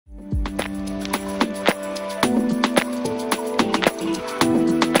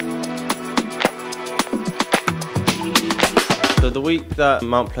So the week that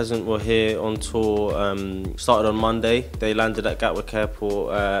Mount Pleasant were here on tour started on Monday. They landed at Gatwick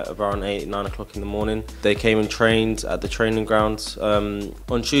Airport around 9 o'clock in the morning. They came and trained at the training grounds. On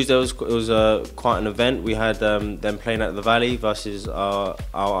Tuesday it was quite an event. We had them playing at the Valley versus our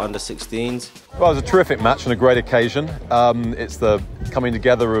under-16s. Well, it was a terrific match and a great occasion. It's the coming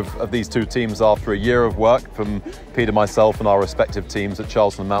together of these two teams after a year of work from Peter, myself and our respective teams at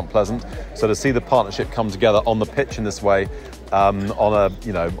Charlton and Mount Pleasant. So to see the partnership come together on the pitch in this way, on a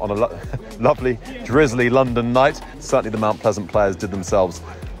lovely, drizzly London night, certainly the Mount Pleasant players did themselves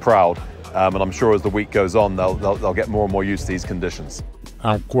proud. And I'm sure as the week goes on, they'll get more and more used to these conditions.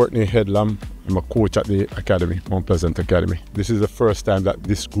 I'm Courtney Headlam. I'm a coach at the academy, Mount Pleasant Academy. This is the first time that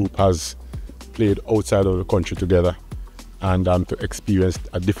this group has played outside of the country together, and to experience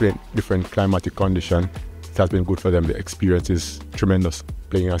a different climatic condition. It has been good for them. The experience is tremendous.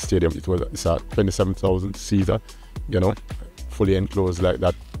 Playing in a stadium, it's a 27,000 seater, fully enclosed like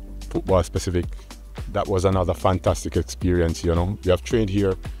that, football specific. That was another fantastic experience. We have trained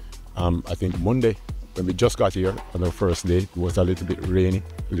here. I think Monday when we just got here on the first day. It was a little bit rainy,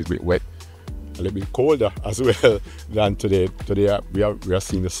 a little bit wet, a little bit colder as well than today. Today we are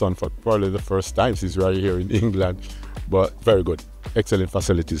seeing the sun for probably the first time since we are here in England, but very good. Excellent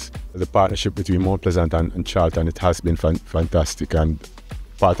facilities. The partnership between Mount Pleasant and Charlton, it has been fantastic, and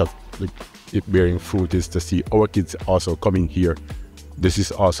part of it bearing fruit is to see our kids also coming here. This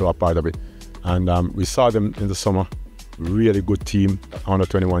is also a part of it. And we saw them in the summer, really good team, under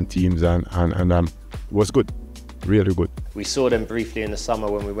 21 teams, and it was good. Really good. We saw them briefly in the summer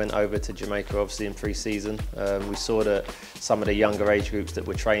when we went over to Jamaica, obviously in pre-season. We saw that some of the younger age groups that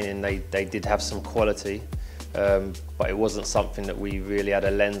were training, they did have some quality, but it wasn't something that we really had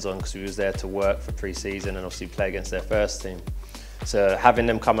a lens on because we was there to work for pre-season and obviously play against their first team. So having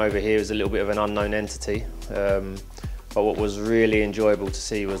them come over here was a little bit of an unknown entity. But what was really enjoyable to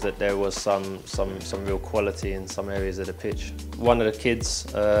see was that there was some real quality in some areas of the pitch. One of the kids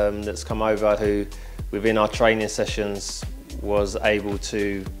that's come over who, within our training sessions, was able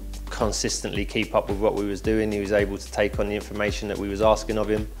to consistently keep up with what we was doing. He was able to take on the information that we was asking of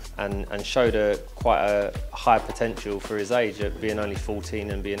him and showed quite a high potential for his age at being only 14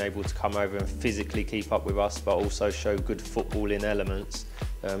 and being able to come over and physically keep up with us, but also show good footballing elements.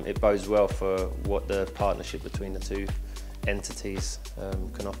 It bodes well for what the partnership between the two entities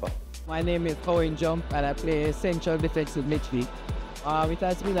can offer. My name is Owen Jump and I play central defensive midfield. It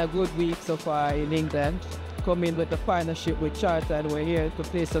has been a good week so far in England. Coming with the partnership with Charlton, we're here to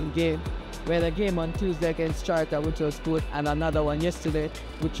play some game. We had a game on Tuesday against Charlton, which was good, and another one yesterday,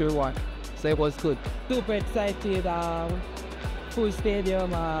 which we won. So it was good. Super excited. Full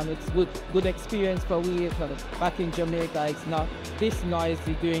stadium. It's good experience for we back in Jamaica. It's not this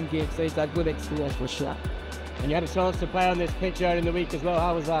noisy during games, so it's a good experience for sure. And you had a chance to play on this pitch earlier in the week as well.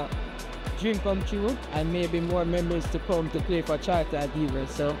 How was that? Dream come true, and maybe more memories to come to play for Charlton either.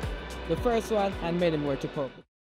 So the first one and many more to come.